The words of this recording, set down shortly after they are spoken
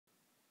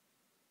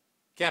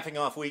Capping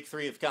off week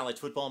 3 of college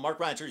football, Mark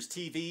Rogers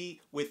TV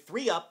with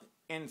 3 up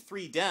and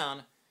 3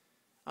 down.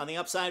 On the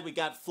upside, we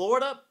got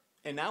Florida,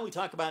 and now we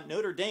talk about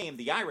Notre Dame.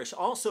 The Irish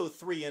also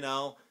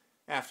 3-0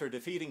 after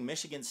defeating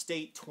Michigan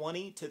State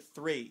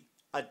 20-3.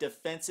 A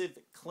defensive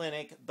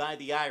clinic by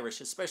the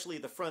Irish, especially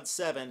the front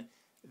seven.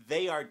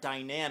 They are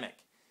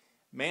dynamic.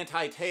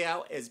 Manti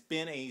has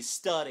been a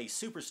stud, a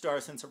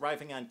superstar since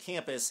arriving on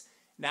campus.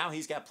 Now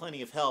he's got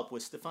plenty of help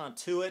with Stephon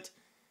Tuitt,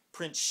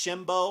 Prince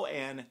Shimbo,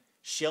 and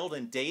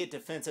Sheldon Day at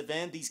defensive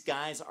end. These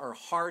guys are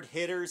hard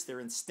hitters. They're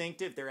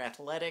instinctive. They're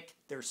athletic.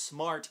 They're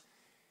smart.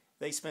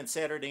 They spent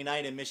Saturday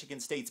night in Michigan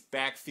State's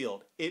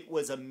backfield. It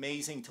was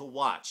amazing to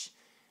watch.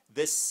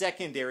 This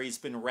secondary has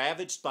been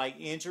ravaged by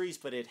injuries,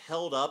 but it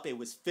held up. It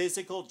was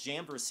physical,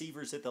 jammed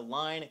receivers at the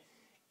line.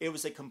 It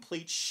was a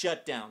complete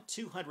shutdown.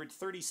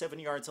 237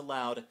 yards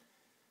allowed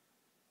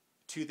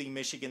to the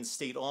Michigan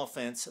State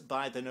offense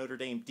by the Notre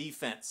Dame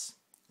defense.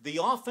 The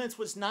offense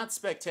was not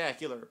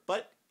spectacular,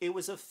 but it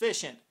was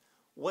efficient.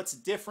 What's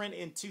different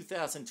in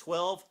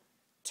 2012?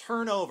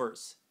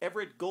 Turnovers.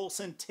 Everett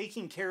Golson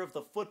taking care of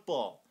the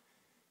football.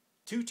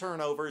 2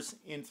 turnovers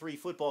in 3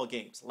 football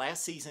games.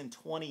 Last season,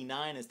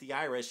 29 as the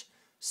Irish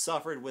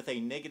suffered with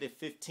a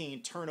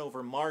 -15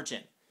 turnover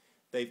margin.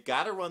 They've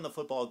got to run the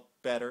football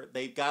better.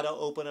 They've got to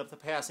open up the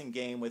passing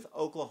game with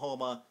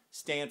Oklahoma,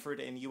 Stanford,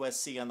 and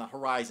USC on the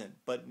horizon.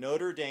 But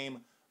Notre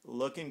Dame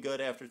looking good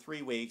after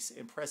 3 weeks.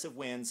 Impressive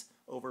wins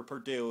over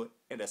Purdue,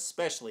 and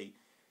especially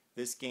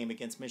this game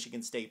against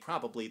Michigan State,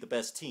 probably the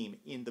best team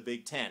in the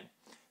Big Ten.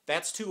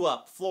 That's 2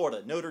 up.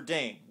 Florida, Notre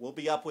Dame. We'll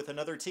be up with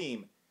another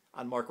team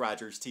on Mark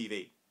Rogers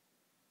TV.